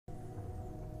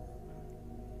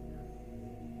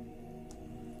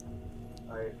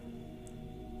Right.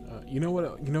 You know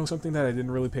what? You know something that I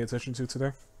didn't really pay attention to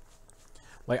today?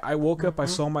 Like, I woke up, I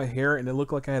saw my hair, and it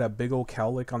looked like I had a big old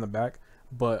cowlick on the back.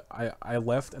 But I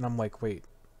left, and I'm like, wait.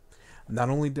 Not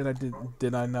only did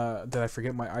I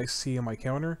forget my iced tea and my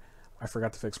counter, I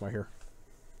forgot to fix my hair.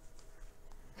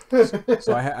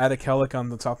 So I had a cowlick on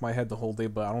the top of my head the whole day,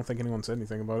 but I don't think anyone said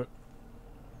anything about it.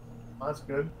 That's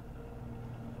good.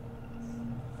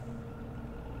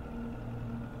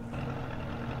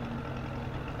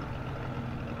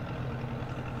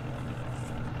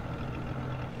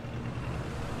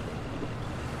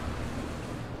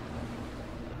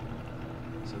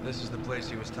 So this is the place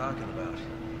he was talking about.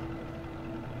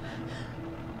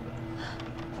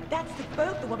 That's the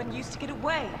boat the woman used to get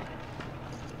away.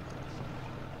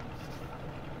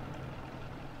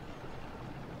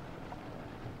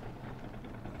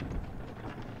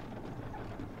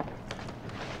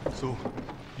 So,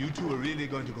 you two are really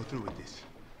going to go through with this?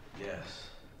 Yes.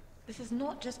 This is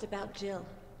not just about Jill,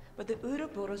 but the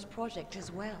Ouroboros project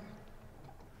as well.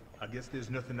 I guess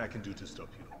there's nothing I can do to stop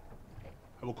you.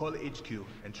 I will call HQ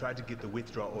and try to get the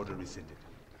withdrawal order rescinded.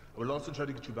 I will also try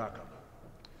to get you back up.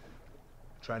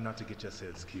 Try not to get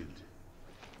yourselves killed.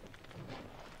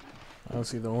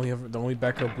 Honestly, the only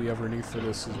backup we ever need for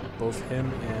this is both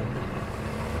him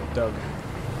and Doug.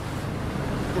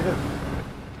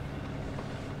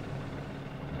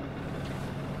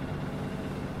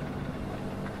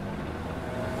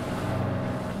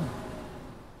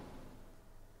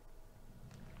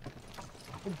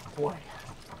 Oh boy.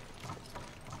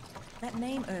 That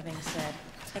name Irving said,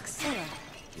 Excella.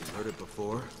 You've heard it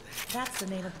before? That's the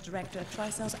name of the director of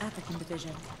Tricel's African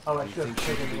division. Oh, I You should have think she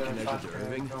taken could be the other connected to shotgun.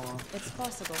 Irving? Go on. It's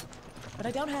possible, but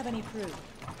I don't have any proof.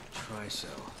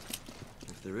 Tricell.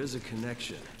 If there is a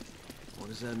connection, what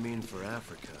does that mean for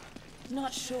Africa?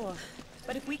 Not sure,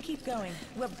 but if we keep going,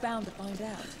 we're bound to find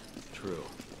out. True.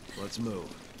 Let's move.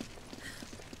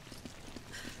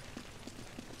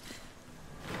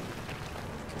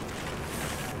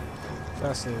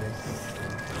 Fascinating.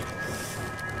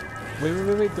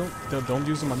 Wait! Don't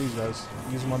use them on these guys.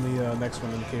 Use them on the next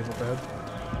one in the cave up ahead.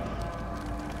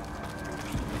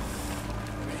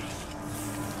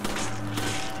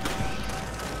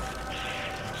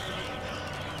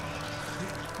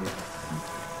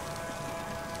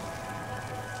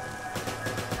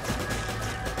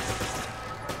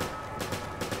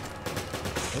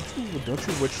 Don't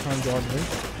you witch time dodge me?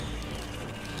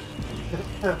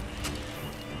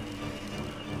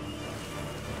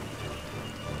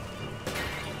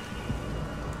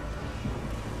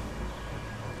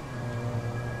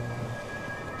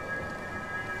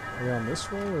 Are we on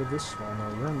this wall or this wall?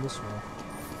 No, we're on this wall.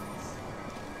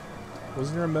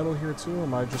 Wasn't there a metal here too, or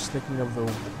am I just thinking of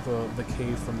the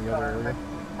cave from the other area?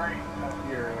 Right up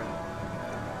here.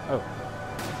 Oh.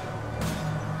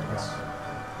 Yes.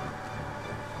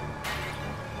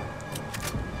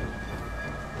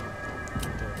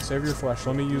 Okay, save your flash.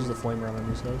 Let me use the flame round on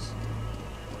these guys.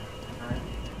 Alright.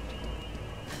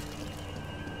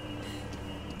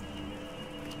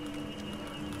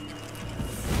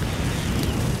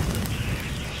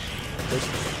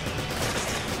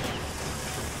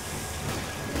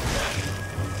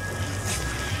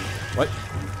 What?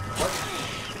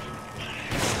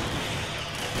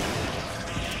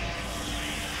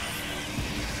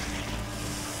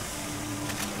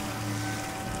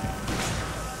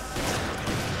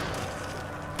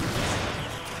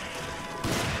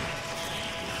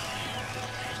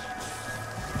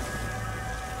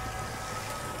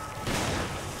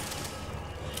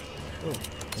 Oh,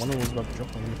 one of them was about to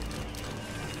jump on me.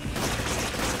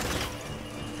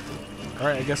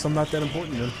 Alright, I guess I'm not that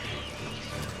important then.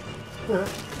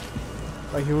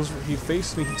 Like, he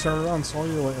faced me, he turned around, saw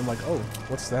you, and I'm like, oh,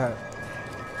 what's that?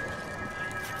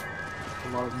 A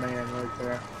large man right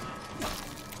there.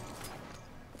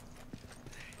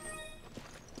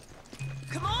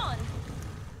 Come on!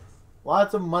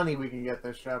 Lots of money we can get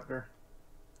this chapter.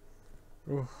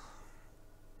 Oof.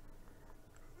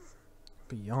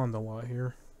 Beyond a lot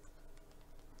here.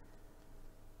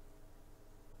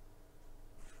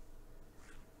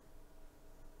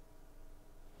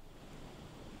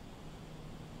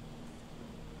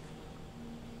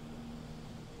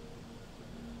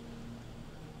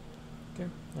 Okay,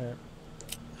 alright.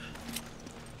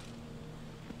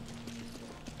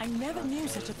 I never knew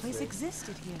such a place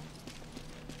existed here.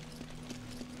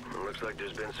 Looks like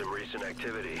there's been some recent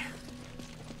activity.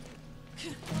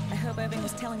 I hope Irving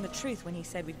was telling the truth when he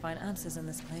said we'd find answers in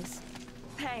this place.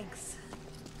 Thanks.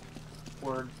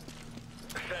 Word.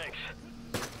 Thanks.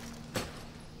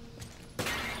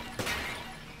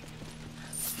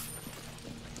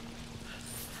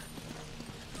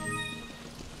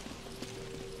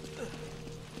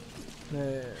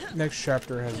 Next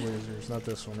chapter has lasers, not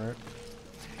this one, right?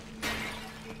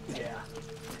 Yeah.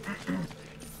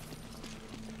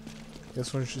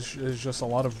 This one is just a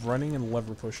lot of running and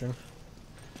lever pushing.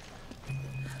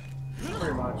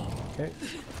 Pretty much. Okay.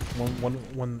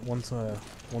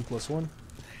 One plus one.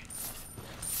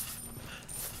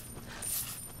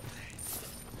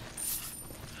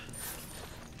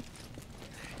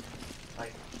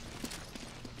 Like,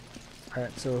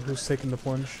 Alright, so who's taking the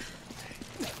plunge?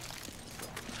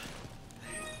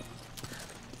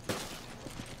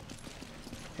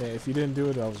 Okay, if you didn't do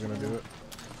it, I was gonna do it.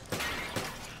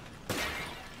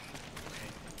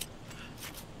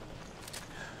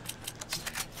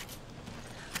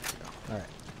 Alright.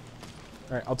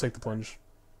 Alright, I'll take the plunge.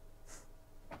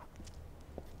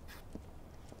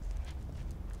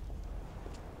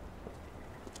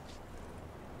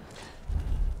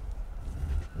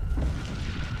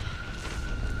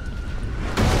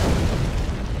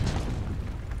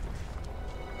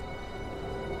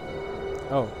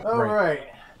 Oh, alright.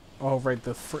 Oh, right.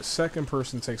 The second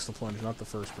person takes the plunge, not the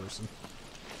first person.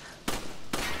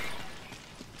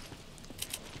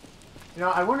 You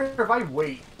know, I wonder if I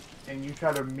wait and you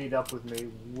try to meet up with me,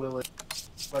 will it...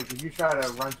 Like, if you try to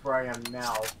run to where I am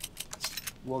now,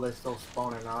 will they still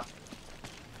spawn or not?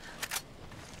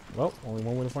 Well, only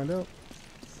one way to find out.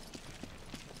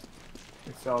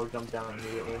 So I'll jump down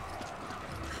immediately.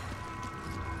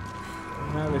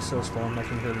 Nah, they still spawn. I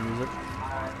can hear the music.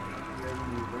 I hear the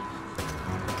music.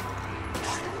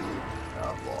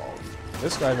 Balls.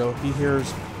 This guy, though, he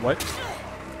hears... What?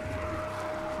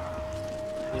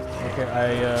 Okay,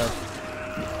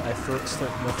 I throat slit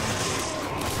nothing.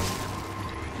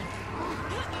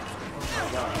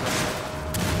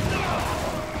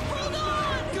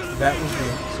 That was me,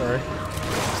 sorry.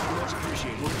 Much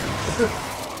appreciated.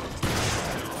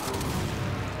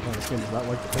 Oh, this game does not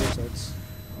like the parasites.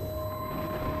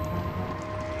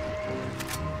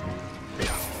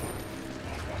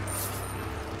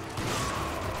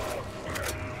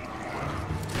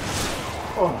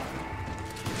 Oh.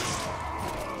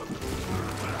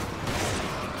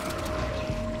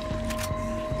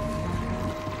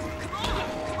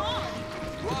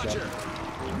 Roger.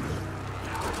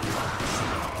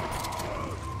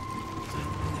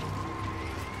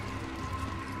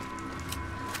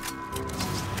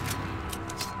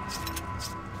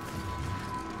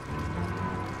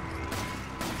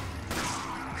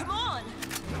 Come on!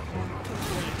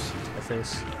 My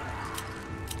face.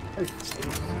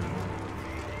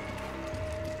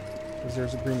 Because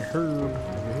there's a green herb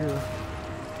over here.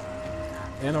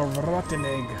 And a rotten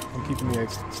egg. I'm keeping the egg.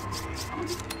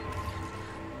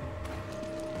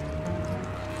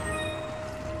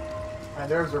 And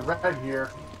there's a red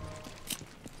here.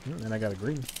 And I got a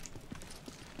green.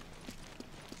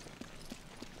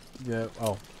 Yeah,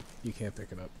 oh. You can't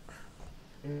pick it up.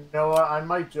 You know what? I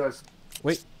might just...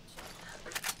 Wait.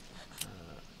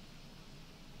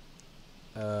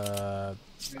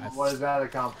 What does that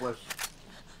accomplish?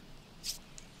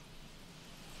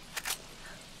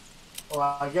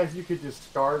 Well, I guess you could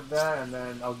discard that, and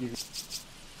then I'll give you...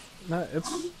 Nah,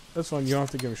 that's fine. You don't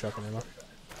have to give me shotgun ammo.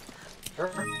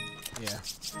 Sure. Yeah.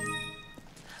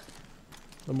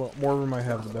 The more room I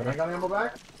have, the better. Handgun ammo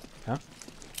back? Huh?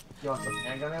 You want some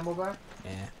handgun ammo back?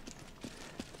 Yeah.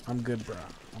 I'm good, bro.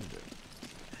 I'm good.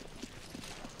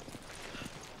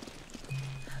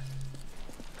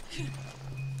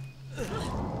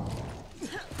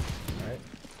 Alright.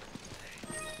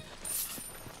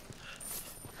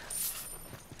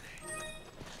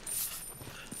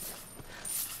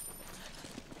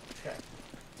 Okay.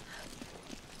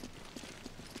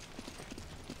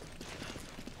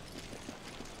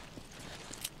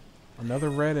 Another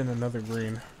red and another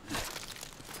green.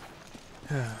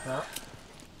 Yeah.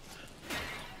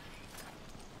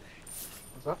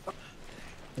 What's up?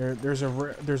 There's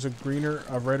a greener,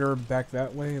 a redder back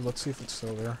that way. Let's see if it's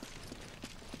still there.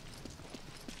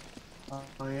 Oh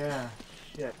yeah,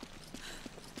 shit.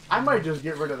 I might just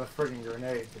get rid of the friggin'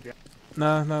 grenade, to be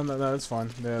honest. No, it's fine.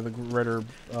 The redder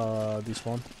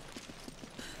despawn.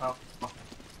 Oh.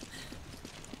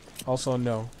 Also,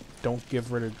 no, don't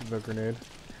give rid of the grenade.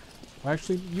 Well,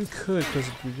 actually, you could, because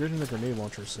we're getting the grenade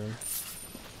launcher soon.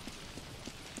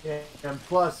 Yeah, and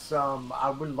plus, I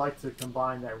would like to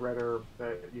combine that red herb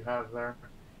that you have there.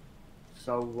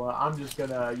 So, I'm just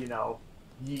gonna, you know,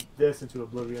 yeet this into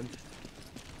oblivion.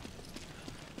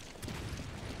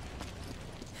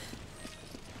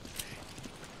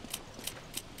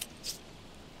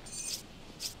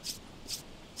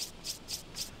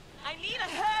 I need a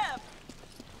herb!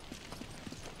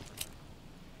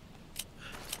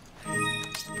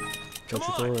 Don't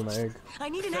you throw away my egg. I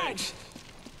need an egg! Thanks.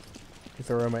 you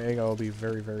throw away my egg, I'll be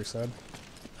very, very sad.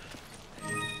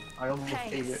 I almost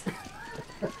ate it.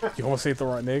 You almost ate the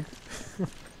rotten egg?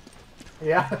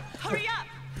 Yeah. Hurry up!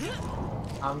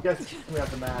 I'm guessing we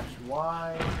have to mash.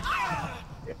 Why?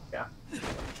 Yeah.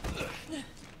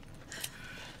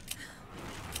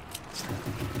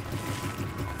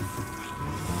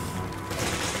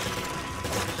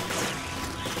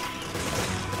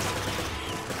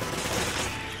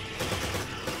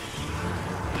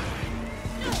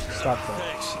 Stop that.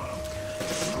 Thanks.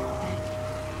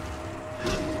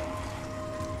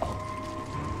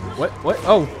 What? What?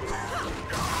 Oh!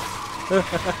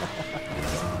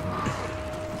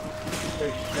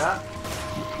 Big shot.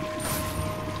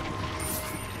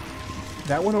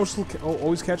 That one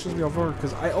always catches me off guard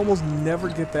because I almost never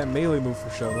get that melee move for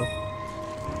Sheva.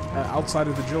 Outside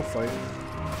of the Jill fight.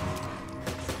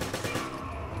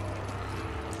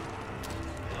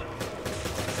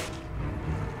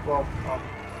 Well,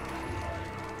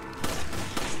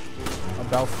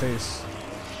 About face.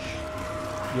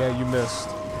 Yeah, you missed.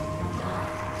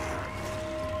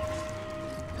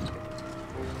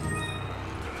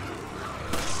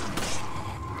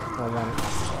 I want it.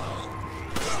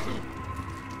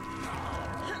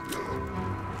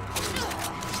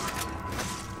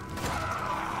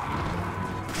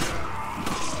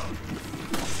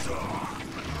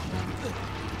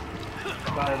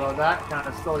 sorry about that. Kind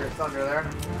of stole your thunder there. I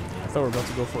thought we were about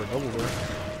to go for a double there.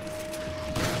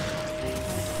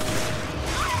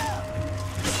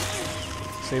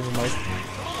 Save him, Mike.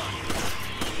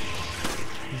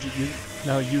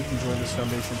 Now you can join this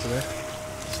foundation today.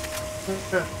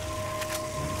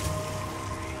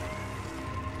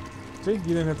 See, you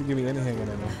didn't have to give me any hanging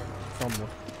ammo. Fumble.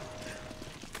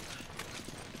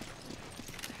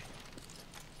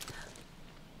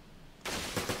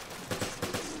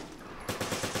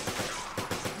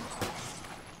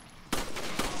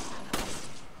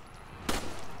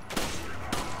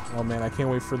 Oh man, I can't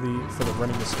wait for the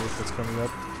running escape that's coming up.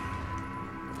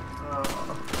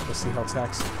 Let's see how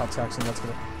taxing that's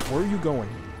gonna. Where are you going?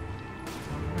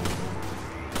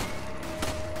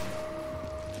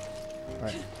 All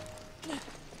right.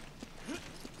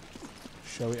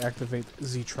 Shall we activate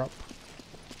Z-Trap?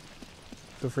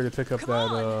 Feel free to pick up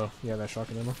that yeah, that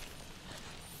shotgun ammo.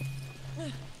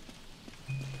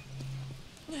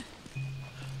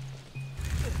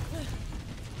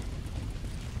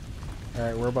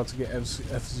 Alright, we're about to get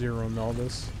F-Zero and all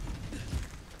this.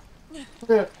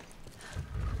 Let's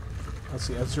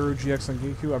see, F-Zero GX on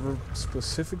GameCube. I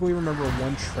specifically remember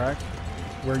one track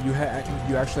where you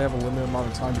actually have a limited amount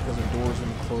of time because the doors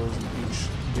are closed in each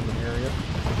given area.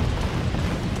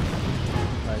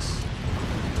 Nice.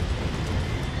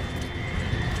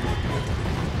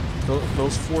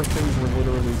 Those four things were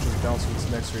literally just bouncing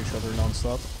next to each other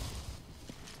non-stop.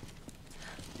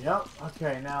 Yep.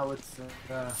 Okay, now let's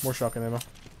More shotgun ammo.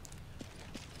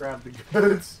 grab the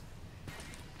goods.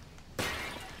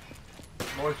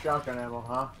 More shotgun ammo,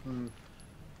 huh? Hmm.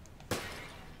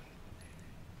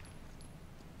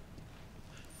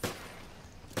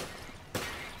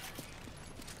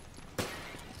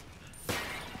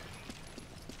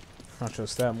 Not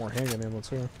just that, more handgun ammo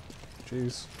too.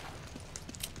 Jeez.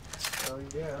 Oh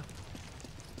yeah.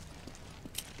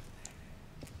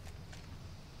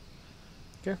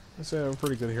 Okay, that's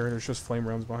pretty good here. There's just flame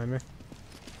rounds behind me.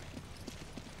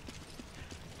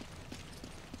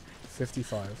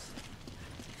 55.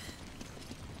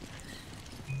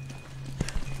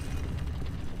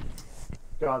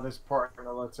 God, this part in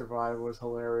the Let's Survive was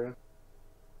hilarious.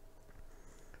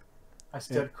 I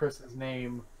said Chris's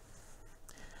name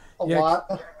a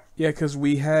lot. Yeah, because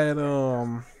we had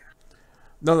no,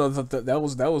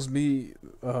 that was me.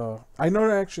 I know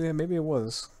that actually, maybe it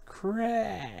was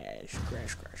crash.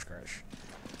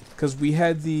 Because we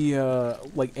had the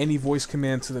like any voice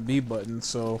command to the B button,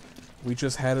 so we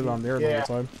just had it on there the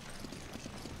whole time.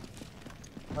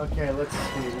 Okay, let's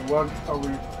see. What are we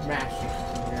mashing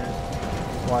here?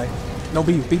 Why? No,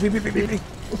 B.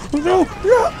 No.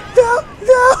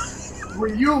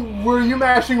 Were you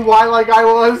mashing Y like I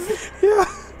was? Yeah.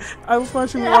 I was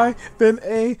mashing Y, then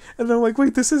A, and then I'm like,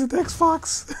 wait, this isn't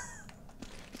Xbox.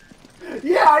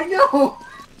 Yeah, I know.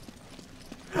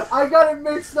 I got it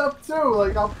mixed up too.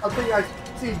 Like I'm thinking I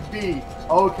see B.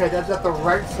 Okay, that's at the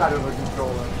right side of the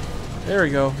controller. There we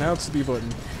go. Now it's the B button.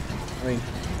 I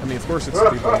mean, of course it's the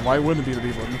B button. Why wouldn't it be the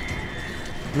B button?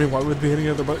 I mean, why would it be any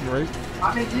other button, right?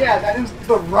 I mean, yeah, that is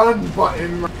the run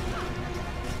button.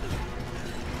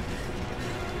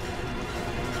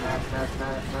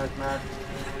 Mash.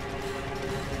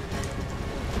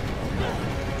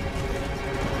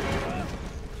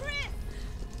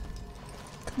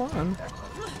 Come on.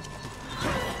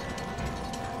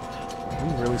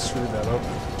 really screwed that up.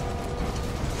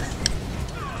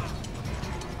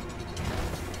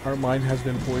 Our mind has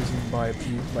been poisoned by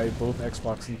both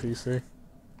Xbox and PC.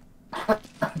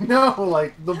 No,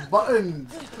 like, the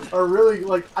buttons are really,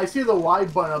 like, I see the Y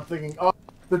button, I'm thinking, oh,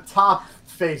 the top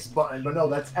face button, but no,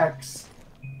 that's X.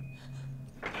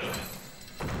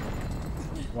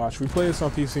 Watch, we play this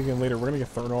on PC again later, we're gonna get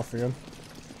thrown off again.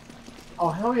 Oh,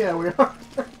 hell yeah, we are.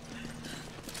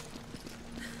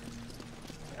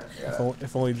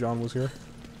 If only John was here.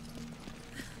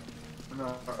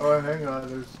 No, oh, hang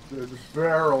on, there's a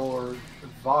barrel or a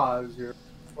vase here.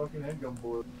 Fucking handgun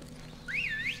bullet.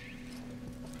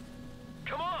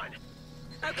 Come on!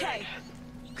 Okay.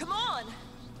 Come on.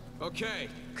 Okay,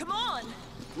 Come on.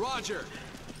 Roger.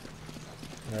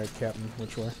 Alright, Captain,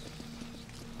 which way?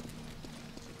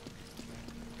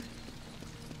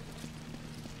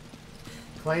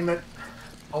 Claim it,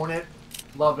 own it,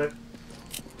 love it.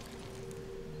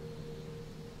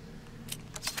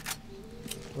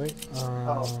 Wait,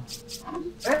 Oh.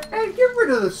 Hey, get rid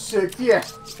of the 6, yeah.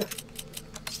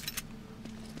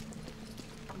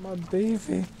 My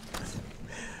baby.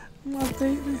 My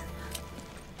baby.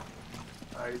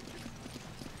 Alright.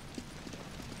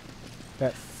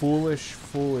 That foolish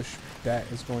bat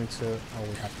is going to... Oh,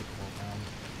 we have to go around.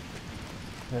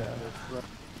 Yeah.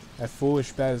 That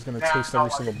foolish bat is going to taste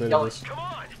every single bit of this. Come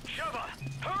on, Sheva!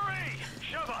 Hurry!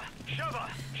 Sheva! Sheva!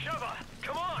 Sheva!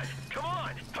 Come on! Come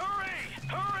on! Hurry!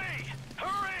 Hurry!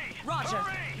 Hurry! Roger.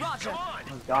 Hurry! Roger. Come on!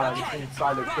 Oh god, I just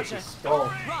inside the Roger. kid's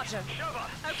skull. Roger. Sheva!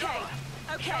 Okay.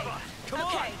 Okay. Sheva! Come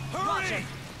Okay. on! Roger. Hurry!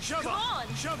 Sheva! Come on.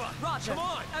 Sheva! Roger. Come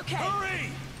on! Okay.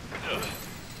 Hurry!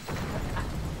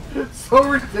 It's so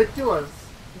ridiculous.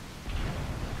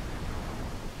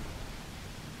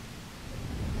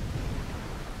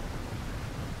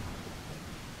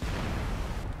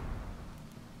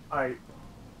 Alright.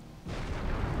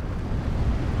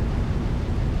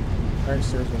 Alright,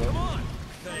 stairs with Come it. on!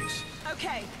 Thanks.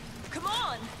 Okay. Come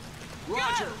on.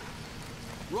 Roger!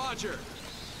 Go. Roger!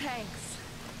 Thanks.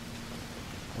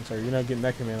 I'm sorry, you're not getting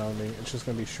that command on me. It's just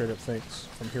going to be straight up thanks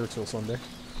from here till Sunday.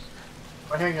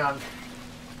 But hang on.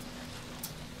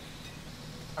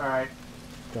 Alright.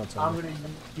 Don't tell I'm me.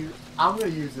 gonna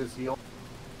use this heal.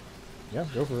 Yeah,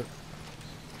 go for it.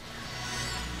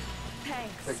 Pick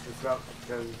Thanks. this up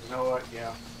because you know what?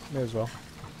 Yeah. May as well.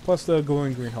 Plus the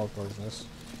glowing green health bar is nice.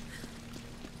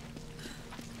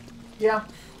 Yeah.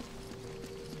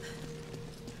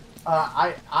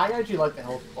 I actually like the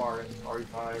health bar in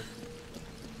RE5.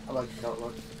 I like how it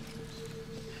looks.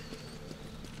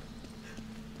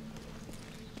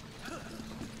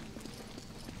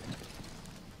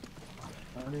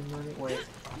 Money. Wait.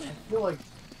 I feel like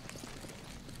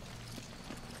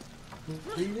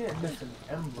we didn't miss an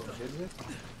emblem, did we?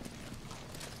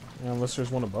 Yeah, unless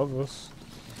there's one above us.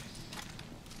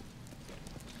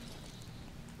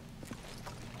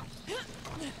 I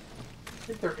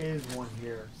think there is one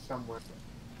here somewhere.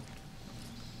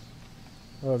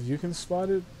 If you can spot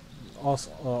it,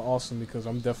 awesome, because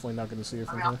I'm definitely not going to see it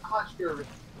I from mean, here.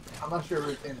 I'm not sure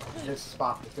if it's in this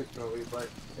spot particularly, but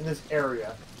in this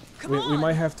area. Come We on.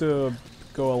 might have to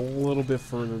go a little bit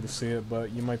further to see it,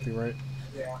 but you might be right.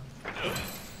 Yeah.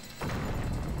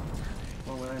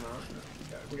 Oh, wait, hang on.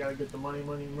 We gotta get the money.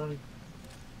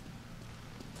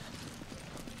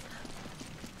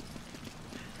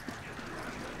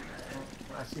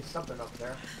 I see something up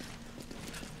there.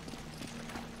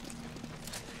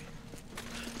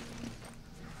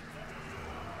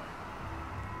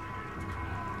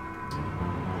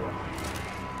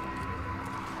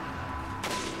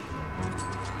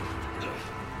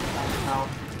 Now,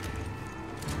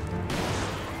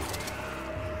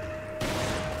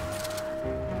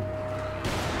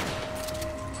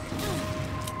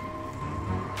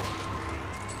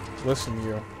 Listen,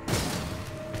 you.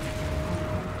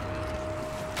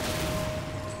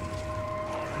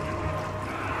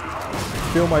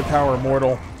 Feel my power,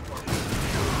 mortal.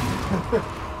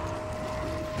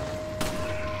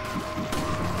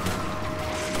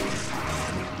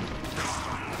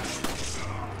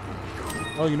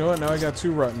 Oh, you know what? Now I got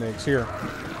 2 rotten eggs. Here.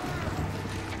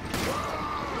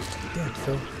 Damn,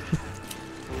 Phil.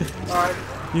 alright.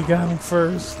 You got him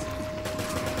first.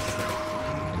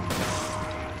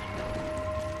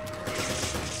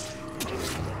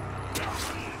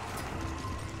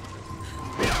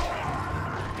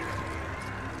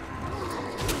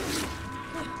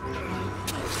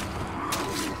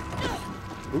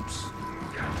 Oops.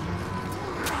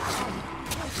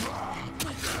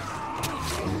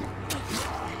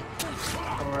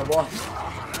 Alright, boy.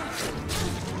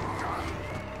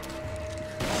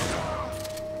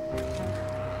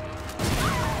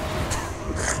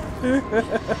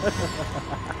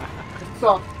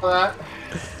 Saw that.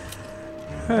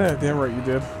 Damn right you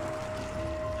did.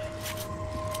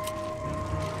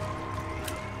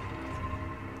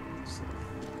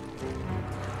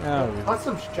 Oh, Want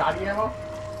some shotty ammo?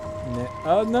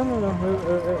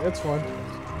 no, it's fine.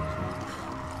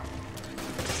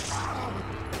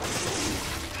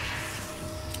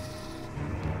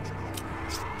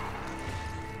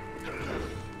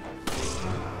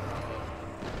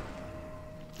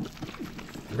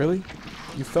 Really?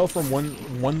 You fell from one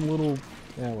little...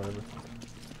 Yeah, whatever.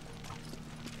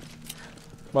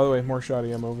 By the way, more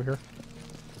shoddy ammo over here.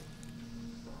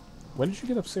 When did you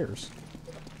get upstairs?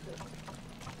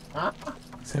 Huh? I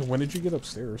said, when did you get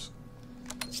upstairs?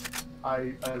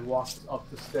 I walked up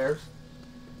the stairs.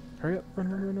 Hurry up,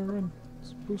 run.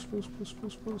 Boost.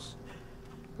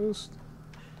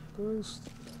 Boost.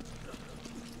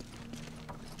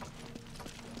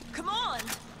 Come on!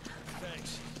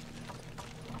 Thanks.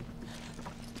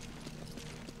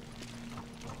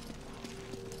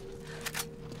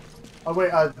 Oh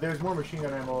wait, there's more machine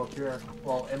gun ammo up here.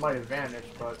 Well, it might have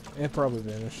vanished, but It probably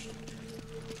vanished.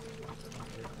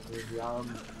 maybe I'm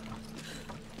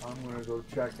gonna go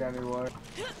check anyway.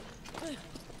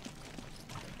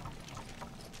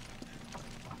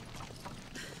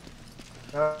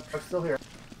 It's still here.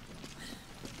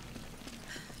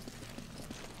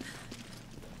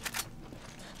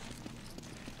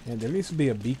 Yeah, there needs to be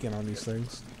a beacon on these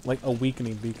things. Like a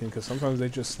weakening beacon, because sometimes they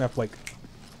just snap like...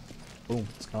 Boom,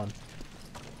 it's gone.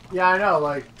 Yeah, I know.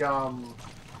 Like,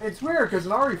 it's weird because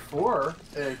in RE4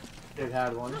 it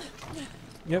had one.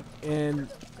 Yep, and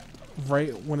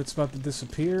right when it's about to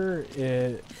disappear,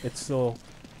 it's still...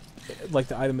 Like,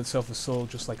 the item itself is still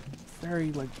just, like,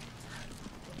 very, like,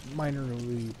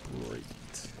 minorly bright.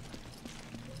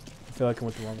 I feel like I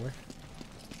went the wrong way.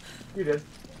 You did.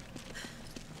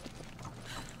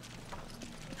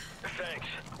 Thanks.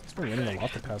 It's been raining a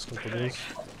lot the past couple of days.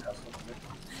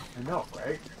 I know,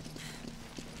 right?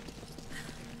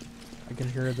 I can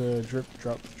hear the drip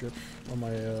on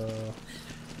my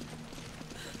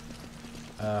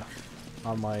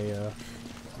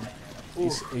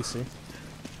AC.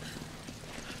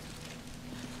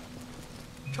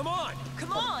 Come on!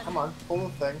 Come on! Come on, pull the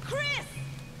thing. Chris!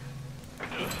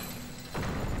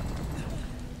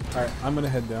 Alright, I'm gonna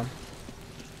head down.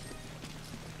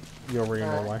 You already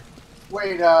know why.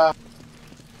 Wait, Yeah.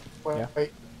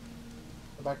 wait.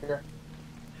 Go back here.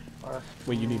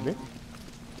 Wait, you need me?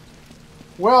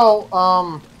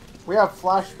 Well, we have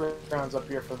flash rounds up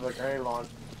here for the grenade launch.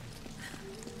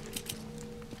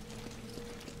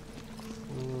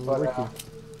 But,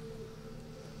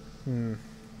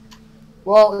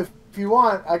 well, if you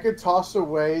want, I could toss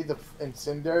away the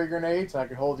incendiary grenades and I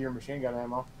could hold your machine gun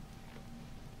ammo.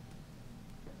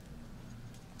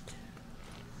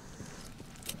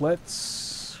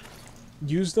 Let's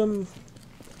use them.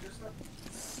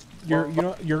 You're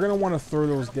gonna want to throw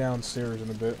those downstairs in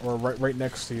a bit, or right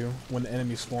next to you when the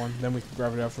enemies spawn. Then we can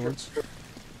grab it afterwards.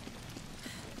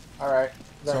 All right,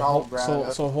 then I'll grab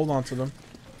it. So hold on to them.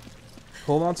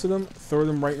 Hold on to them. Throw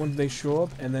them right when they show up,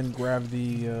 and then grab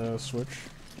the switch.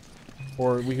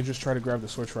 Or we could just try to grab the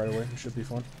switch right away. It should be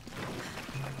fun.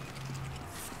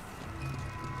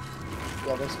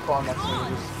 Yeah, there's spawn next to me.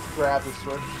 Just grab the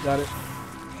switch. Got it.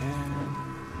 And...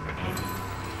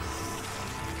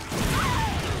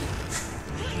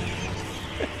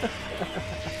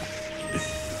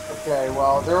 Okay,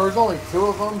 well, there was only 2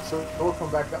 of them, so we'll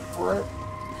come back up for it.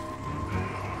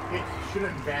 It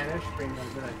shouldn't vanish, being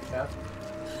it's in a chest.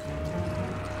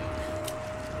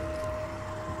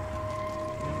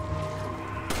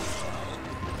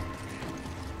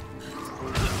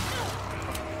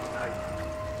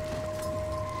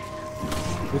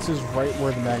 This is right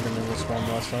where the Magnum was spawned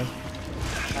last time.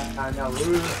 I know,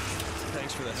 lose.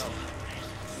 Thanks for the help.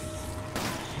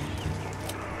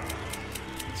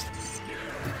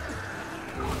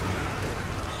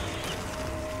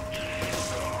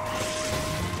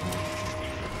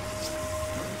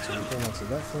 So we can answer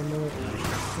that for a minute.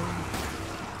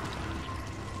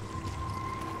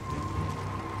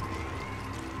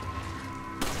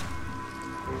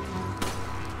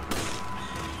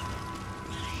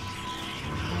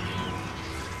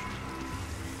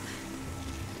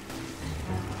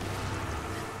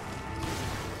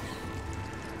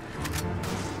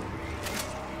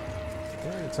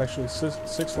 It's actually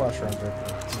six flash rounds right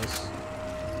there. Nice.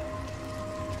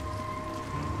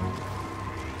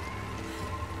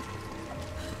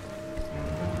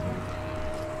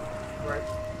 Right.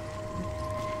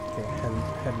 Okay,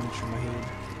 had an itch in my head.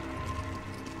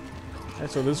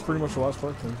 Alright, so this is pretty much the last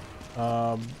part then.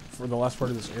 For the last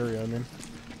part of this area, I mean.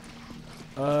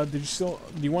 Did you still?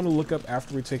 Do you want to look up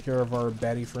after we take care of our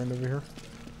baddie friend over here?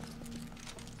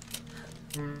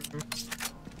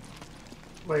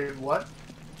 Wait, what?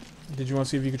 Did you want to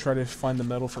see if you could try to find the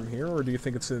metal from here, or do you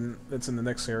think it's in the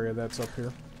next area that's up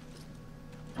here?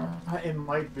 It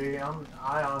might be.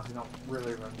 I honestly don't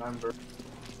really remember.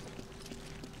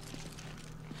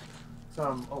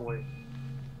 Oh wait.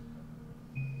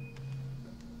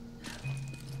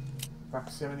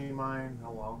 Proximity mine.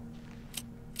 Oh well.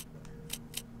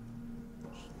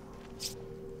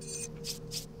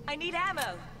 I need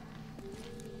ammo.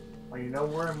 Well, you know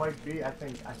where it might be. I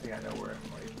think I know where it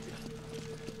might be.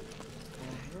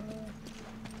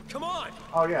 Come on!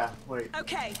 Oh yeah. Wait.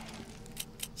 Okay.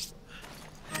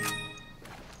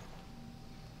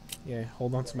 Yeah,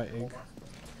 hold on to my egg.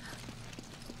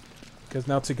 Because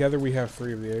now together we have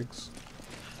 3 of the eggs.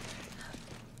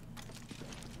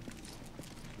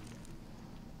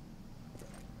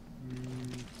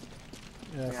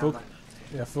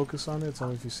 Yeah, focus on it. Tell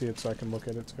me if you see it so I can look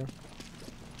at it too.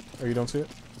 Oh, you don't see it?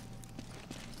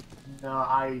 No,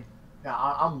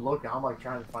 I'm looking. I'm like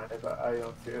trying to find it, but I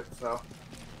don't see it. So,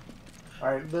 all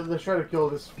right, let's try to kill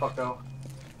this fucko.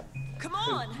 Come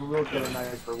on. We'll get a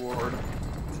nice reward.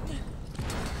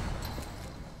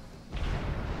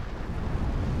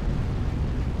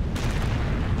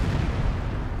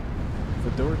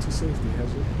 The door to safety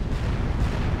has it.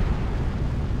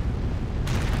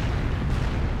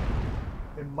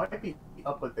 It might be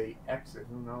up at the exit.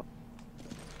 Who knows?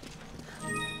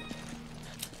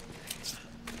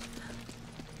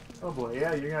 Oh boy,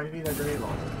 yeah, you're gonna need that grenade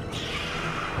launcher.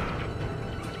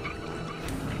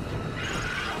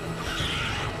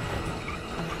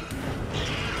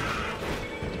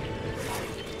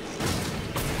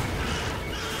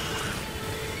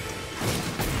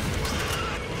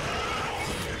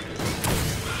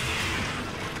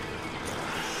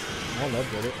 Oh, that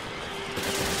did it.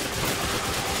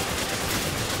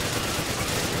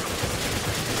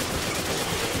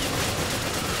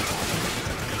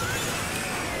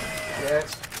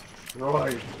 Yes,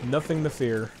 right. Nothing to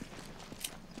fear.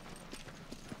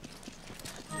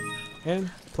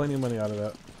 And plenty of money out of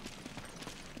that.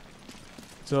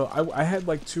 So I had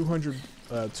like 200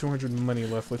 money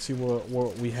left. Let's see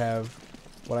what we have,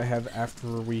 what I have after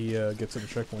we get to the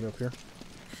checkpoint up here.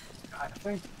 I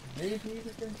think maybe we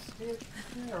can see it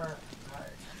from here. Or,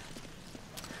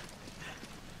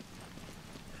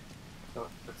 so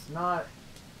it's not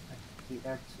the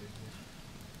exit.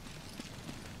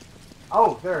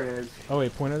 Oh, there it is. Oh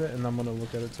wait, point at it, and I'm gonna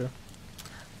look at it too.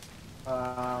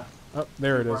 Uh, Oh,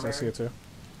 there it is. I see it too.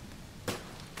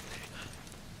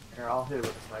 Here, I'll hit it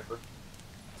with a sniper.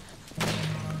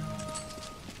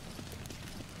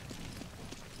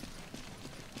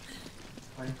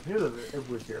 I knew that it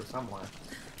was here somewhere.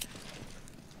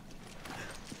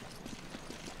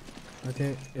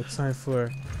 Okay, it's time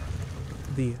for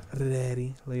the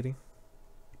ready lady.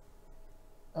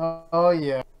 Oh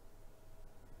yeah.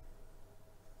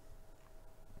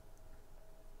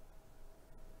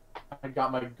 I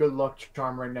got my good luck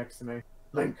charm right next to me.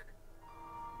 Link.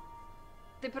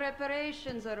 The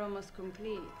preparations are almost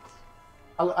complete.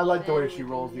 I like the way Then she you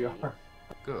rolls can the leave. R.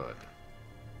 Good.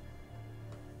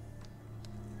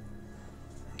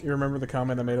 You remember the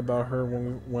comment I made about her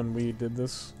when we did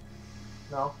this?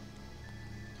 No.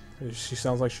 She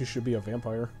sounds like she should be a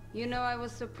vampire. You know, I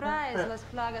was surprised Las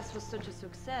Plagas was such a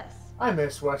success. I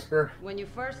miss Wesker. When you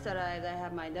first arrived, I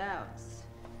had my doubts.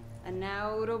 And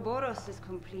now Ouroboros is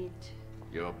complete.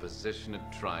 Your position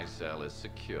at Tricell is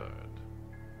secured.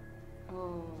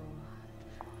 Oh,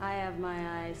 I have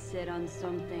my eyes set on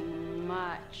something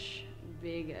much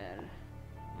bigger.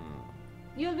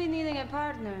 You'll be needing a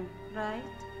partner, right?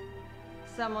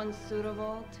 Someone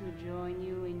suitable to join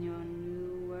you in your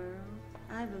new world?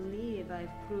 I believe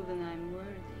I've proven I'm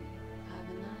worthy,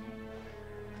 haven't I?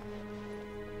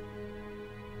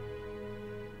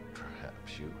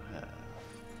 Perhaps you have.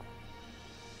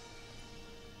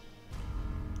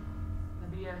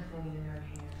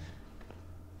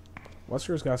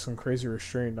 Wesker's got some crazy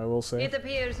restraint, I will say. It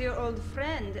appears your old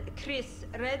friend, Chris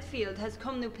Redfield, has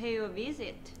come to pay you a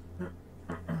visit.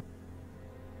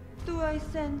 Do I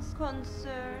sense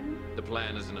concern? The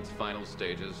plan is in its final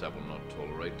stages. I will not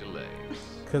tolerate delays.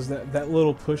 Because that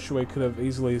little push away could have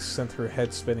easily sent her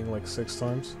head spinning like 6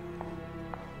 times.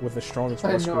 With the strongest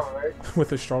I Wesker. know, right? With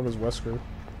the strongest Wesker.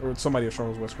 Or somebody as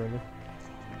strong as Wesker, I mean.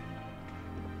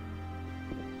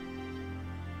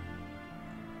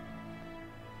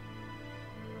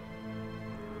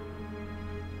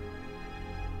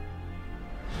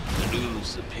 The new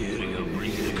superior Imperium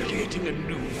recreating a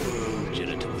new world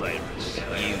genital virus.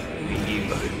 You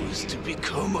believe I was to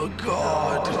become a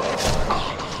god?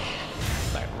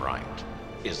 That right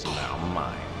is now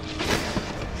mine.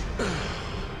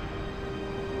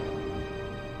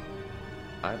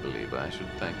 I believe I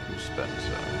should thank you,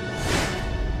 Spencer.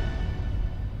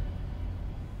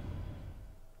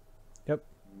 Yep.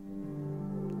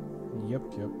 Yep.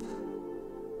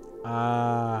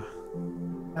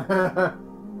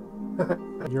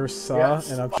 You're Sa, Yes.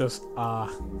 and I'm just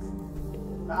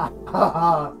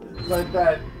Like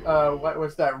that, what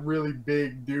was that really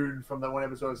big dude from that one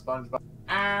episode of SpongeBob?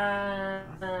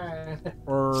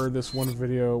 Or this one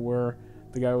video where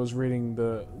the guy was reading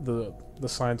the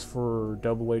signs for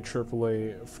AA,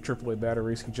 AAA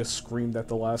batteries. He just screamed at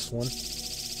the last one.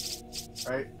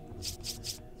 Right?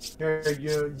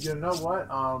 Here, you know what?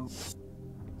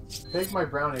 Take my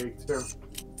brown egg too.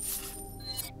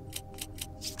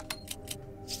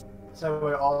 So that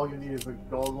way all you need is the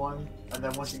gold one, and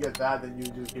then once you get that, then you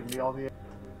just give me all the eggs.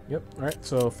 Yep. All right.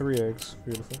 So 3 eggs.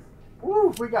 Beautiful.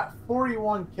 Woo! We got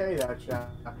 41K that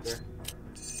chapter.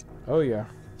 Oh yeah.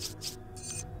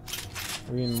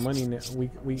 We in money now.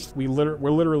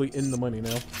 We're literally in the money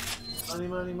now.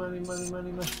 Money.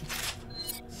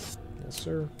 Yes,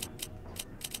 sir.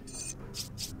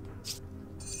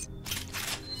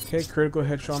 Okay, critical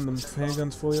headshot on the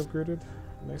handguns fully upgraded.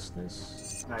 Nice.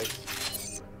 Nice.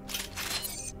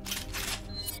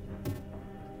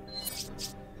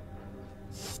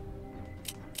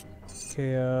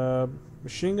 Okay,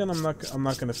 machine gun. I'm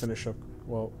not gonna finish up.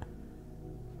 Well,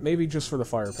 maybe just for the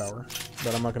firepower,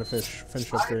 but I'm not gonna finish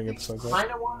upgrading it besides that.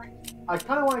 I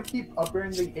kind of want to keep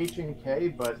upgrading the H and K,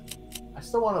 but I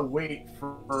still want to wait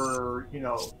for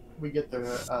we get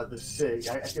the SIG.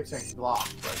 I kept saying Glock,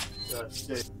 but the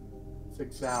SIG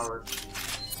 6 hours.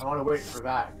 I want to wait for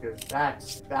that because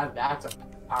that's a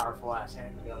powerful ass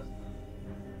handgun.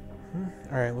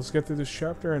 All right, let's get through this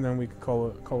chapter and then we can call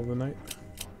it a night.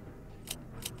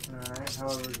 All right.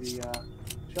 However, the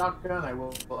shotgun I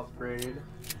will upgrade.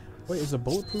 Wait, is a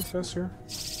bulletproof vest here?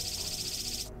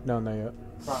 No, not yet.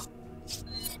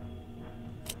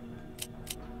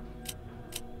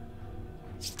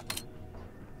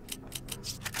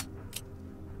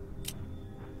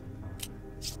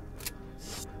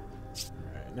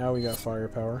 Alright, now we got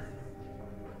firepower.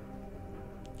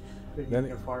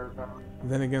 Then firepower.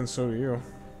 Then again, so do you.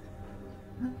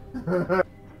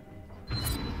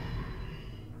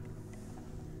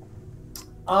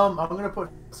 I'm gonna put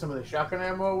some of the shotgun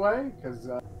ammo away because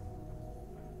I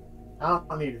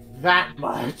don't need that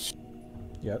much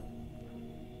Yep.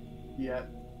 yet.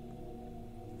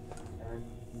 And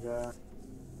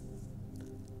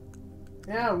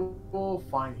yeah, we'll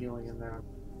find healing in there.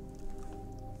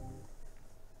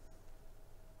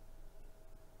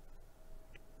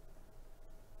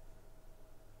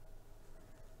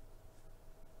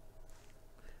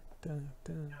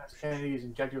 Kennedy is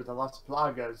injected with the Las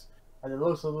Plagas and the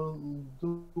Los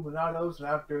Illuminados, and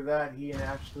after that, he and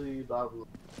Ashley, blah blah.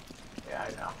 Yeah,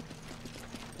 I know.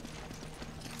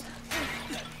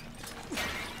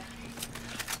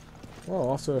 Well,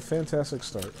 also a fantastic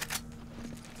start.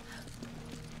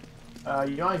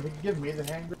 You want to give me the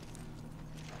hand grenade?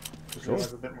 Just so Sure. I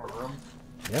have a bit more room.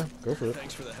 Yeah, go for it.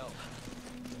 Thanks for the help.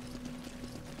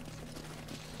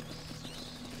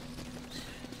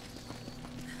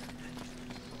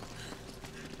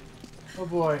 Oh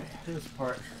boy, this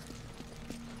part.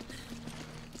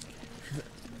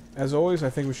 As always, I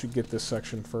think we should get this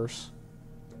section first.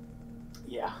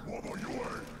 Yeah.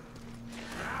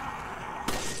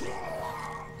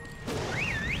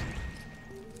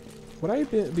 Would I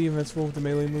be invincible with the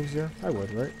melee moves there? I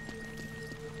would, right?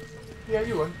 Yeah,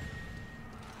 you would.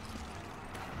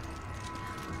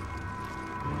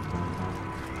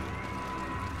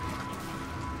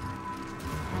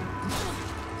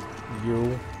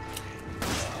 You.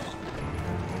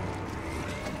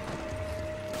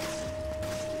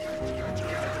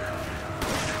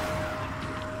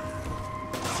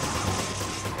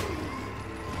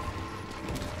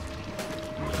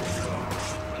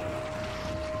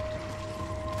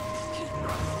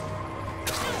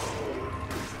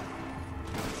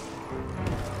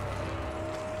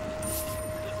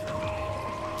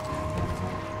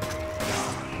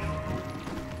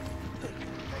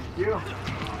 Thank you.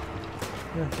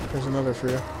 Yeah, there's another for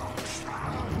you.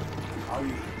 I'll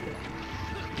use it.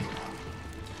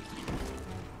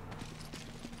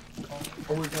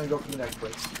 Always gonna go for the next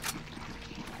place.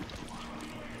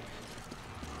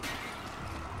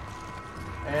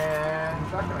 And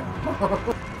shotgun.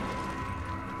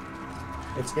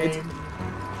 It's Game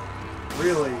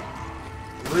really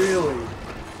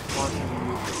wants me to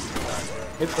use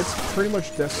It's pretty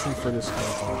much destined for this kind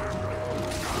of thing.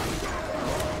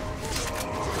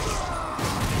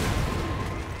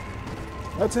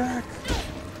 Attack!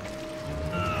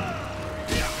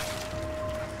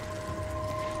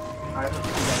 Alright, let's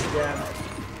do that again.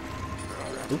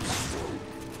 Oops.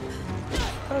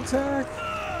 Attack!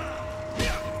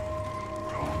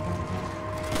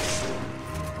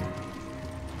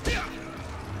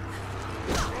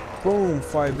 Boom!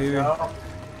 5, baby. No.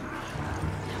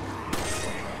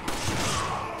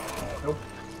 Nope.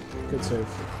 Good save.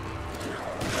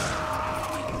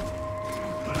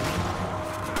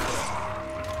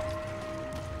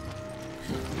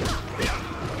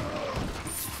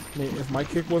 I mean, if my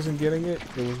kick wasn't getting it,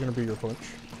 it was gonna be your punch.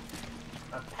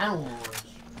 A pound.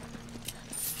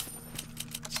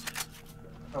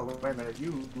 Oh, wait a minute.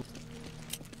 You.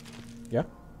 Yeah?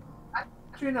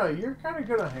 Actually, no, you're kind of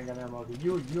good on handgun ammo.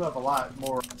 You have a lot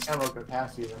more ammo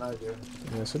capacity than I do.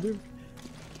 Yes, I do.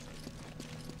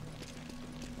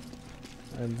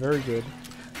 I'm very good.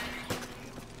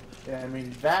 Yeah, I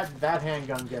mean, that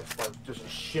handgun gets, like, just a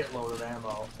shitload of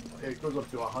ammo. It goes up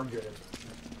to 100.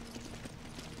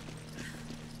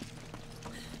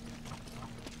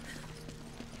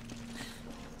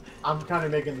 I'm kind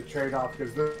of making the trade-off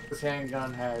because this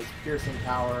handgun has piercing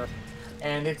power,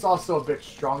 and it's also a bit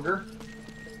stronger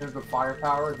in terms of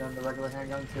firepower than the regular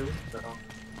handgun, too, so...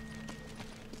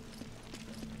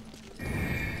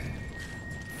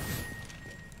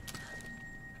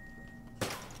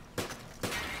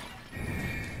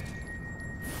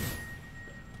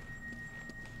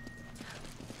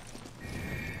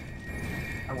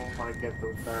 I won't want to get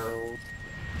those barrels.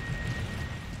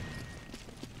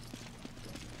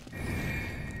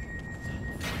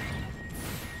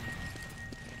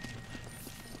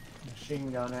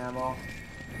 Machine gun ammo.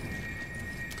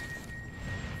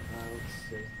 Let's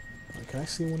see. Can I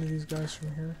see one of these guys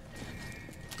from here?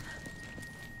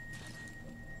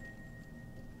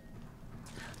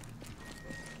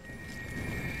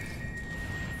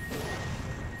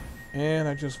 And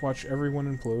I just watched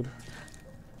everyone implode.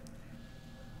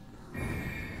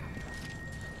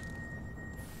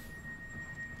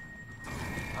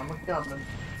 I'm coming.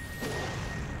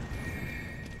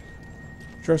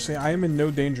 Trust me, I am in no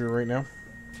danger right now.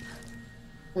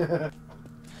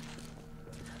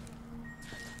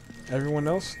 Everyone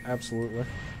else? Absolutely.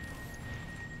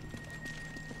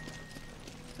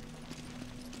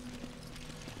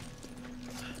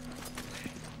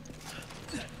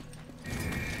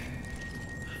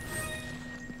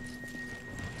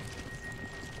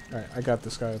 Alright, I got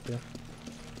this guy up there.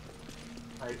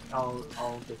 I'll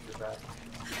get your back.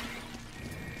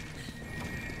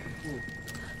 Ooh.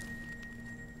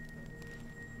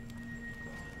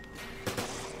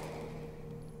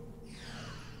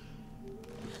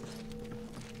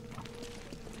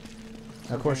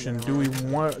 Now, question: do we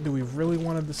really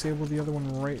want to disable the other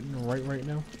one right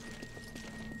now?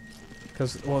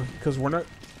 Because we're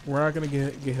not gonna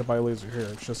get hit by a laser here.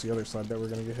 It's just the other side that we're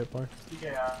gonna get hit by.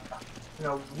 Yeah.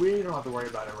 No, we don't have to worry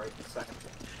about it right this second.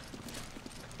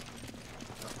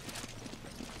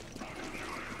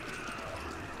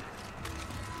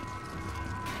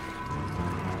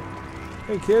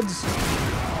 Hey kids,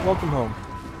 welcome home.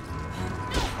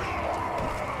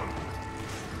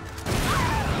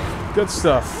 Good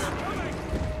stuff.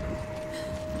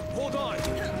 Hold on.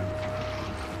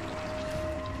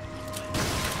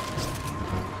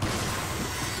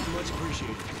 Much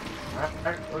appreciated.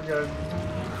 Alright, we're good.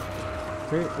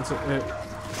 Okay,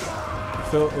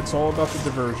 Phil, it's all about the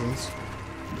diversions.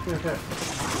 Yeah.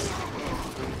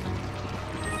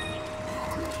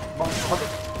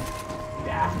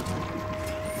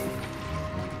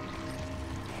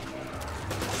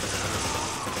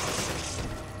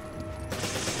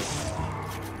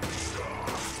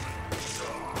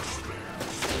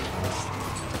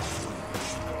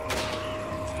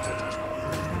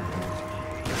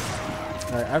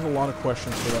 Alright, I have a lot of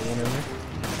questions for that one enemy.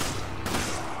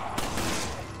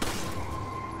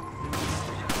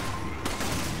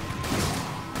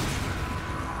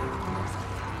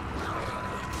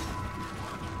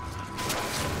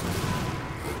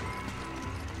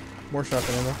 More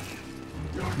shotgun ammo.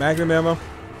 Magnum ammo.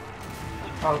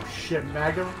 Oh shit,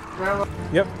 Magnum ammo?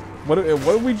 Yep. What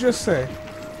did we just say?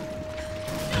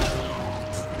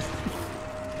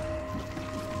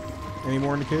 Any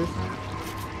more in the cave?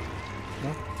 No?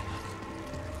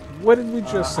 What did we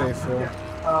just say, Phil? Yeah.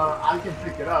 I can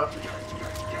pick it up. Okay,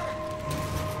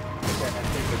 I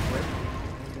take it quick.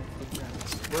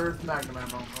 Where's Magnum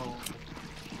ammo?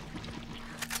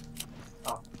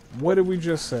 Oh. What did we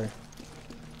just say?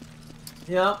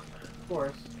 Yeah, of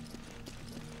course.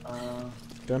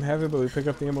 Don't have it, but we pick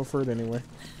up the ammo for it anyway.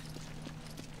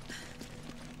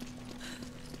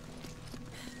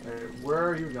 Hey, where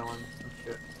are you going? Oh,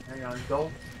 shit. Hang on,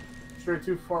 don't stray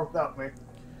too far without me.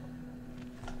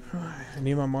 I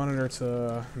need my monitor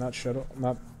to not shut up,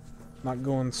 not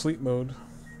go in sleep mode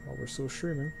while we're still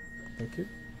streaming. Thank you.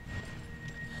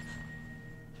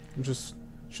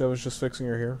 Sheva's just fixing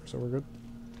her hair, so we're good.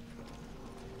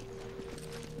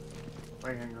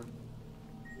 Wait, hang on.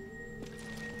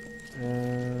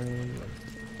 And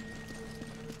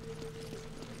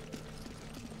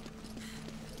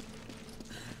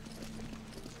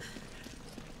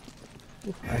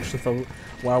I actually thought,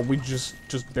 wow, we just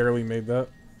barely made that.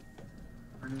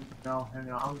 No,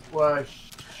 hang on.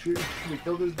 Should we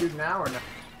kill this dude now or no?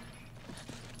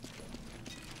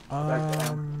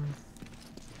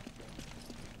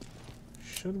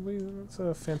 Should we? That's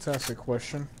a fantastic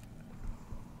question.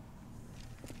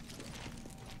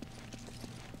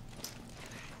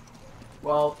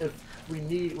 Well, if we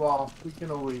need, well, we can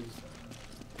always.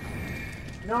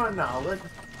 No,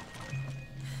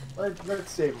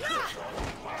 let's save him.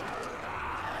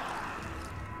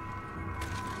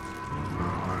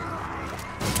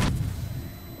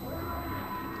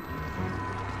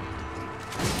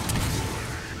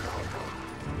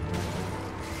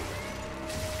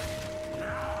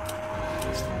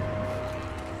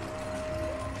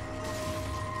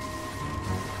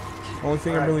 Only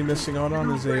thing I'm really missing out on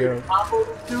is a. Combo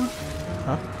this dude?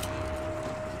 Huh?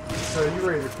 So you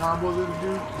ready to combo this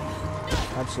dude?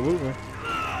 Absolutely.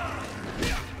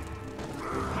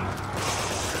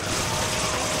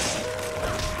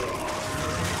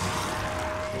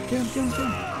 Get him. Did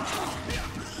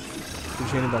you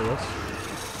see anybody else?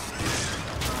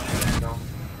 No.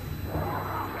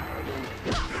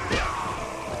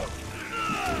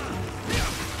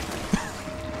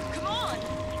 Come on!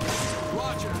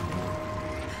 Roger.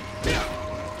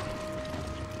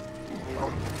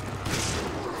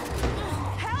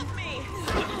 Help me!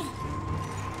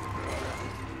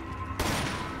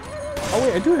 Oh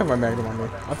wait, I do have my magnum on me.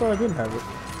 I thought I didn't have it.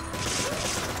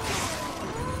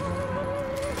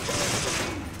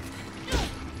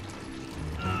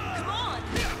 Come on!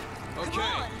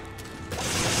 Okay.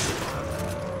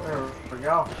 There we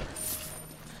go.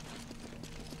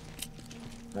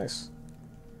 Nice.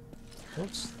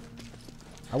 Oops.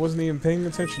 I wasn't even paying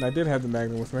attention. I did have the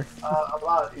magnum with me. A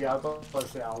lot, yeah, I was about to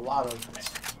say a lot of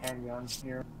handguns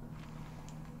here.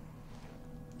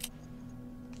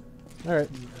 Alright.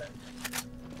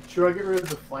 Should I get rid of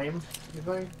the flame, you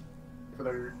think? For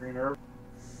the green herb?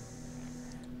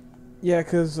 Yeah,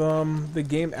 because the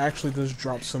game actually does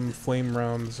drop some flame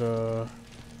rounds for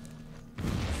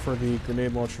the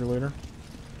grenade launcher later.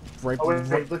 Right. Oh,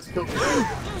 wait, let's kill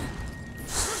the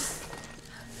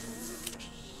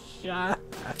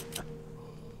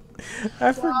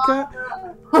I forgot.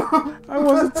 I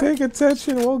wasn't paying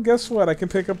attention. Well, guess what? I can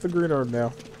pick up the green herb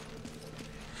now.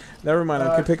 Never mind.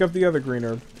 I can pick up the other green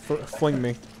herb. Fling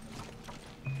me.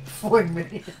 Fling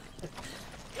me.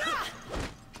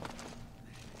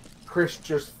 Chris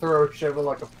just throws Sheva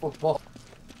like a football.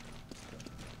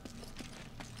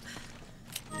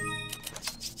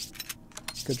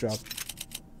 Good job.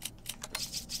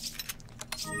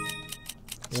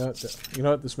 You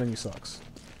know what? This menu sucks.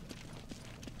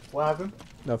 What happened?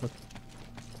 Nothing.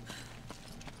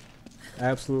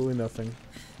 Absolutely nothing.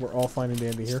 We're all fine and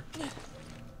dandy here.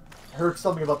 I heard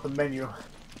something about the menu.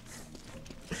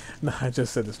 No, I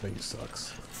just said this menu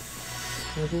sucks.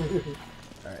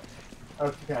 Alright.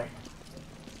 Okay.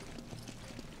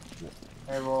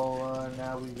 Okay, well,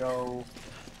 now we go...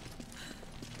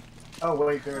 Oh,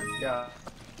 wait, there, yeah.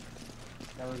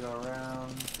 Now we go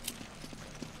around.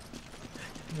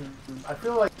 I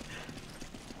feel like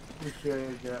we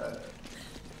should,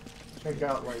 check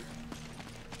out, like...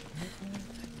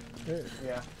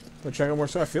 Yeah. But check out more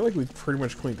stuff. I feel like we pretty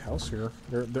much cleaned house here.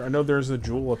 I know there's a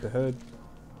jewel up ahead.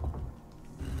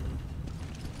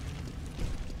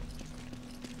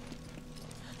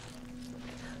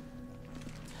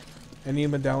 Any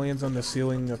medallions on the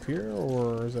ceiling up here,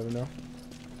 or is that a no?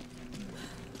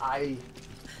 I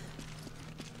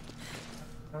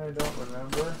don't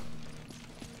remember.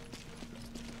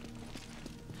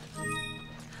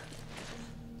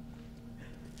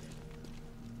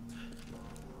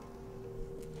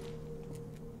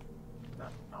 No.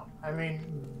 I mean,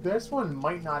 this one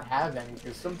might not have any,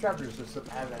 because some chapters just don't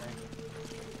have any.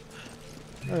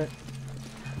 Alright.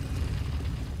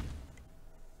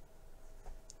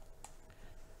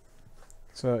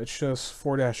 So it's just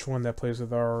 4-1 that plays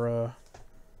with our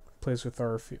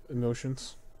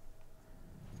emotions.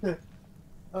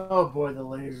 Oh boy, the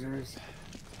lasers.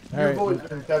 You've Alright. always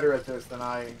been better at this than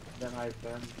I've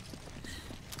been.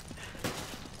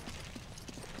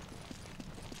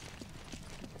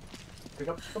 Pick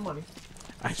up the money.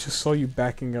 I just saw you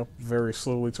backing up very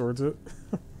slowly towards it.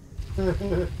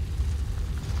 Hang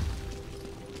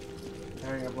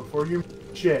on, before you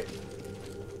shit.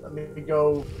 Let me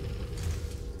go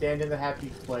stand in the happy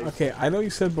place. Okay, I know you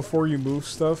said before you move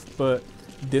stuff, but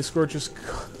Discord just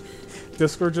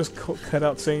cut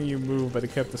out saying you move, but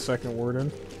it kept the second word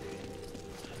in.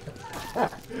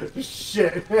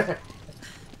 Shit.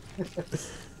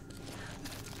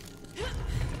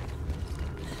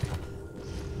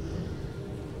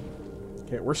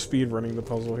 Okay, we're speed running the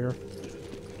puzzle here.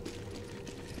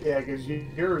 Yeah, because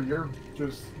you're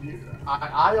just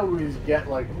I always get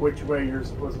like which way you're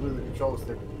supposed to move the control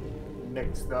stick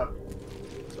mixed up.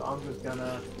 So I'm just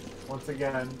gonna once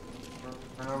again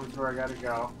run over to where I gotta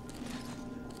go.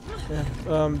 Yeah,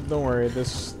 don't worry.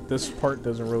 This part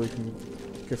doesn't really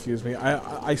confuse me.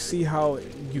 I see how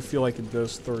you feel like it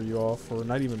does throw you off, or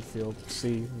not even feel,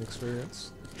 see, and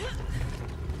experience.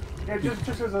 Yeah,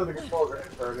 just as though the controls are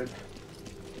inverted.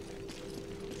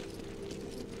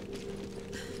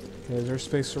 Okay, is there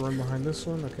space to run behind this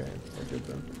one? Okay, we're good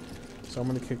then. So I'm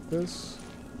gonna kick this.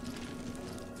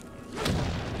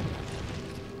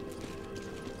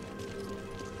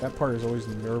 That part is always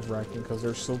nerve-wracking because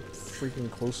they're so freaking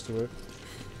close to it.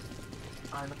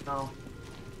 I know.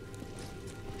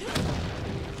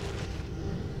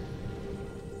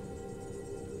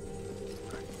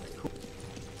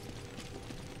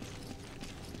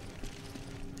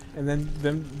 And then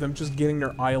them just getting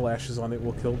their eyelashes on it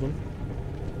will kill them.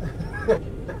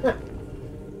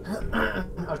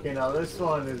 Okay, now this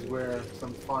one is where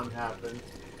some fun happens.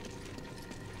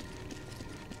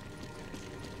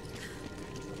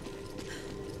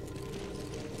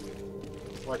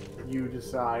 Like you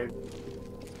decide.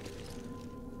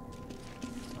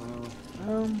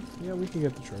 Yeah, we can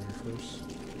get the treasure first.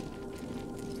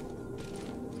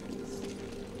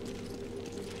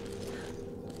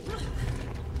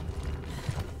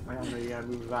 I know you gotta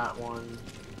move that one.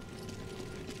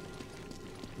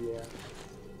 Yeah.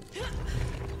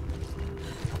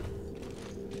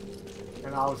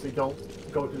 And obviously don't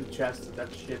go to the chest,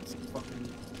 that shit's fucking...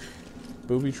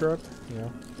 Booby trap? Yeah.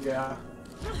 Yeah.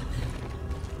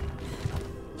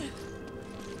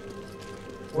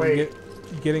 Wait.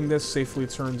 Getting this safely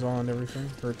turns on everything,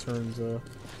 or turns,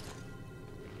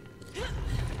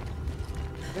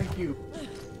 Thank you.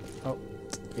 Oh.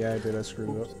 Yeah, I did, I screwed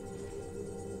it up.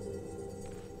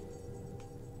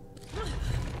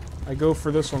 I go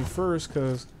for this one first,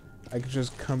 because I could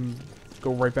just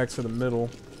go right back to the middle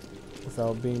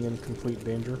without being in complete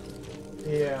danger.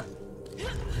 Yeah.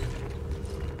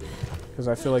 Because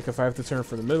I feel like if I have to turn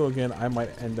for the middle again, I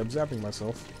might end up zapping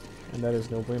myself. And that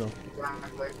is no bueno.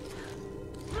 Exactly.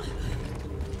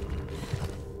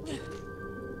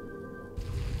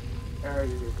 There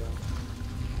you go.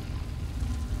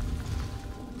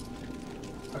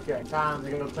 Okay, time to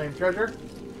go claim treasure.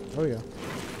 Oh yeah.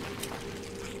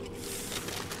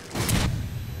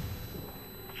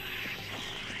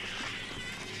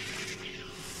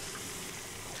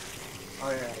 Oh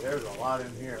yeah, there's a lot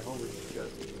in here. Holy shit.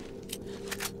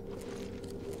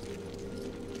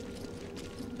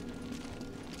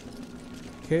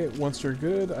 Okay, once you're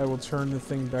good, I will turn the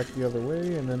thing back the other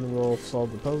way, and then we'll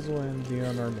solve the puzzle and be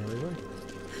on our merry way.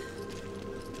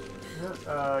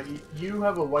 You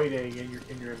have a white egg in your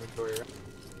inventory, right?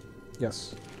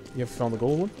 Yes. You have found the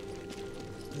gold one?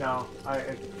 No,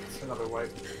 it's another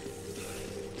white.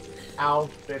 Ow,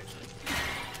 bitch.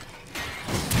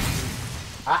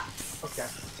 Ah, okay.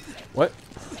 What?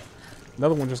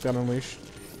 Another one just got unleashed.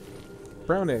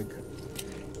 Brown egg.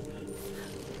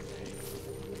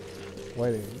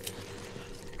 White egg.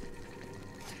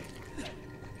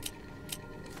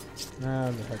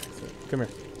 Nah, the heck with it. Come here.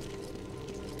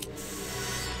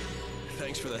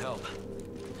 Thanks for the help.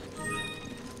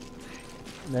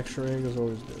 An extra egg is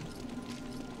always good.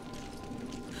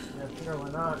 Yeah, sure, why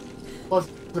not? Plus,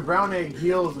 the brown egg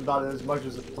heals about as much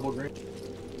as a double green.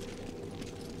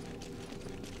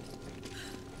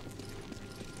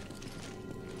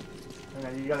 And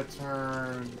then you gotta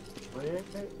turn... Wait,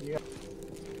 you got...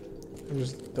 I'm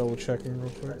just double checking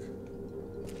real quick.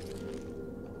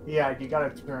 Yeah, you gotta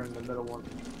turn the middle one.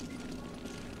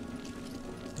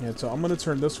 Yeah, so I'm gonna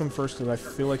turn this one first because I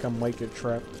feel like I might get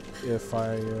trapped if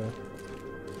I,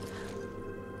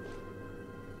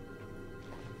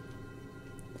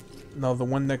 No, the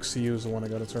one next to you is the one I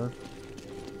gotta turn.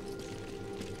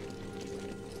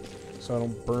 So I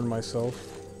don't burn myself.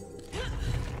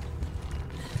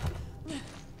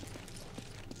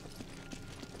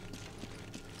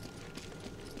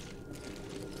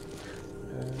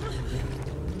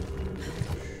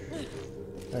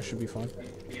 That should be fine.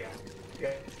 Yeah.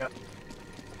 Yeah. Yep.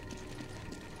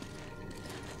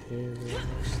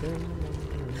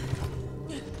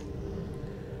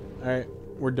 Alright,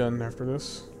 we're done after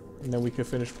this. And then we can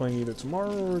finish playing either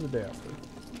tomorrow or the day after.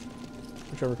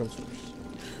 Whichever comes first.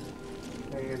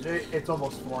 Hey, it's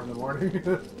almost 4 in the morning.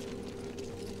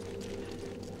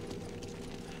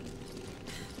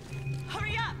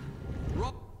 Hurry up!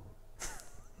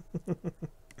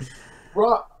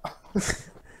 Bruh.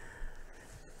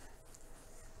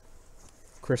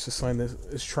 Chris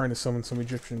is trying to summon some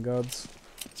Egyptian gods.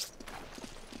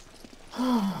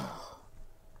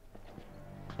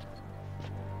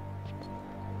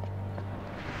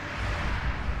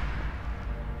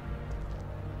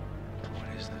 What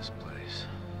is this place?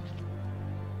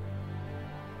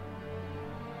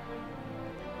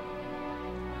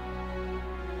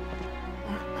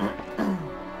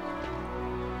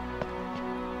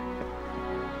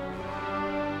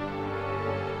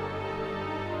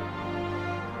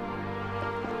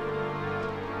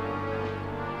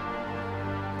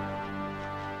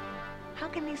 How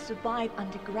can they survive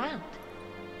underground?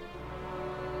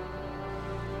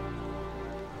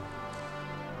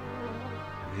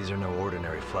 These are no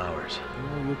ordinary flowers.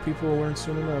 Yeah, you people will learn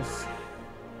soon enough.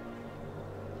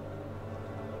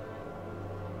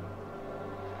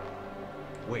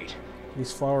 Wait.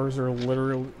 These flowers are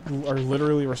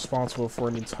literally responsible for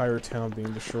an entire town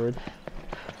being destroyed.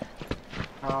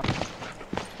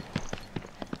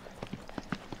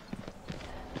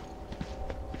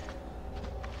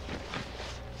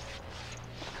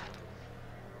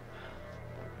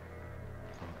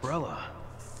 Umbrella.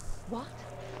 What?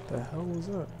 The hell was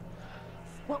that?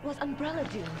 What was Umbrella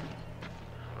doing?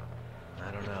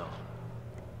 I don't know.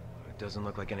 It doesn't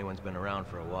look like anyone's been around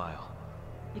for a while.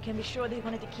 You can be sure they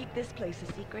wanted to keep this place a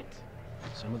secret.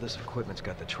 Some of this equipment's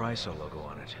got the Triso logo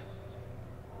on it.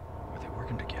 Are they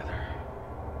working together?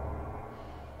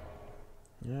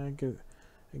 Yeah,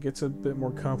 it gets a bit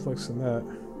more complex than that.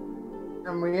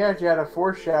 And we actually had a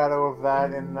foreshadow of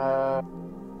that in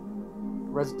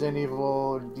Resident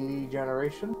Evil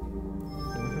Degeneration.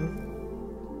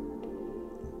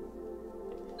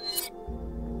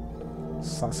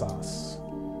 Sasas.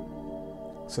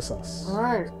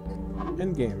 Alright.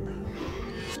 Endgame.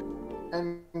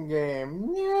 Endgame.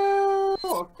 Yeah.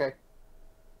 Okay.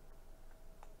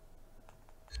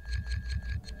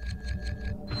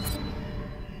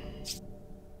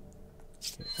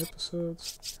 Okay,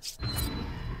 episodes.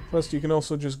 Plus, you can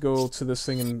also just go to this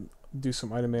thing and do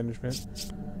some item management.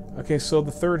 Okay, so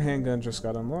the third handgun just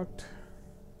got unlocked.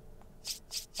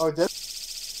 Oh, it did?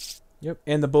 Yep,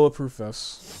 and the bulletproof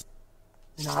vest.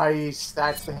 Nice.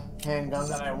 That's the handgun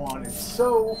that I wanted.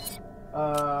 So,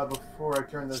 before I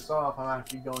turn this off, I'm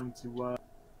actually going to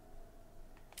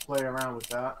play around with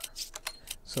that.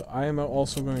 So I am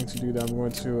also going to do that. I'm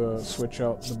going to switch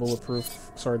out the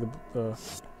bulletproof. Sorry, the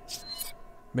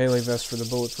melee vest for the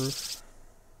bulletproof.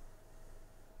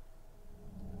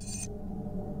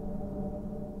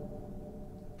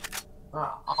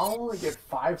 I'll only get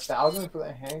 5,000 for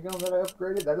the handgun that I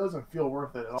upgraded. That doesn't feel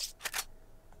worth it at all.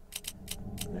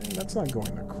 Man, that's not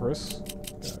going to Chris.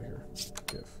 Get out of here.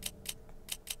 Give.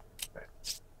 Okay.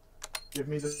 Give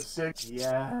me the 6.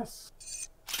 Yes.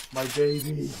 My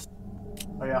baby.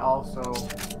 Oh yeah, also.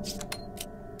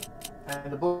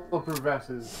 And the bulletproof vest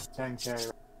is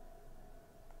 10k.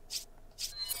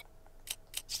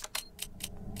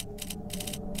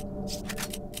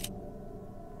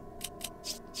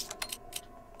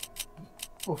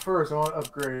 Well, first I want to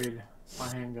upgrade my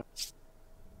handgun.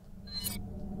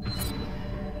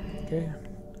 Okay.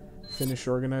 Finish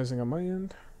organizing on my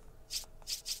end.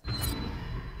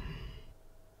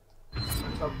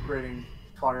 It's upgrading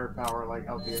firepower like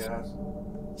LPS.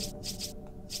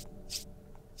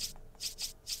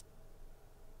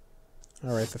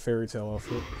 Alright, the fairy tale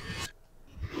outfit.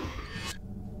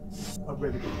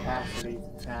 Upgrade the capacity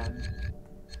to 10.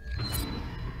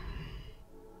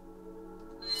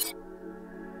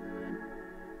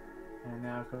 And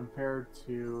now compared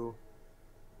to...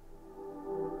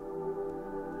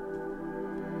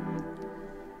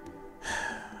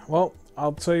 Well,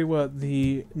 I'll tell you what,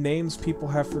 the names people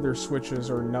have for their switches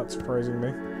are not surprising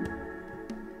me.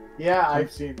 Yeah,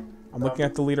 I've seen... I'm looking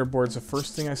at the leaderboards. The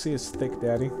first thing I see is Thick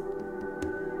Daddy.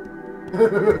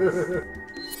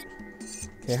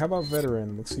 Okay, how about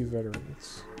Veteran? Let's see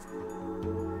Veterans.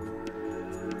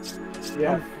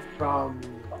 Yeah, from...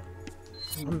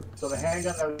 So the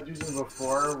handgun I was using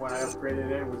before, when I upgraded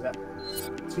it, was at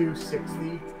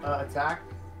 260 attack.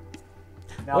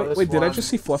 Now Wait, did I just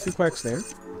see Fluffy Quack's name?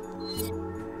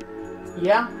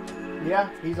 Yeah,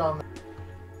 he's on.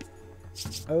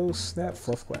 Oh snap,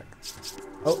 Fluff Quack.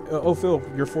 Oh, Phil,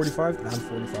 you're 45? I'm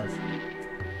 45.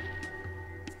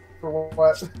 For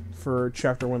what? For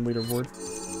Chapter 1 leaderboard.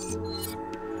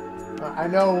 I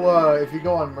know if you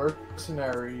go on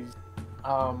Mercenaries,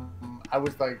 I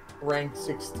was like ranked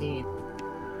 16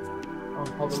 on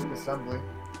Public Assembly.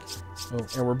 Oh,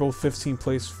 and we're both 15th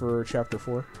place for Chapter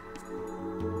 4.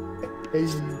 Hey.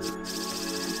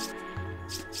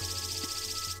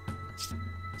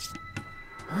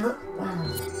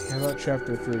 How about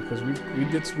Chapter 3?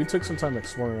 Because we took some time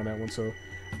exploring on that one, so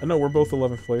I know we're both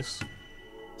 11th place.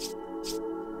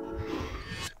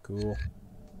 Cool.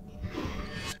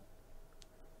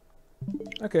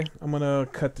 Okay, I'm gonna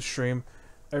cut the stream.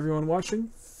 Everyone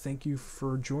watching, thank you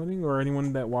for joining, or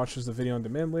anyone that watches the video on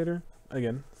demand later,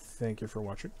 again, thank you for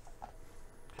watching.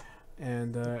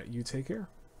 And you take care.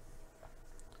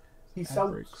 Peace Ad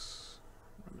out. breaks.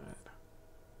 Run ad.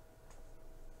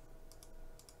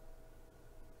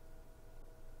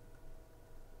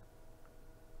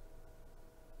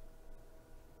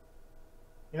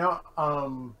 You know,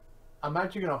 I'm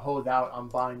actually gonna hold out on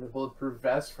buying the bulletproof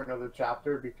vest for another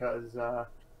chapter because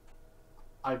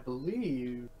I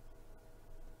believe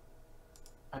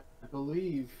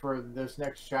for this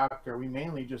next chapter we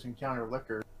mainly just encounter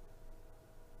liquor.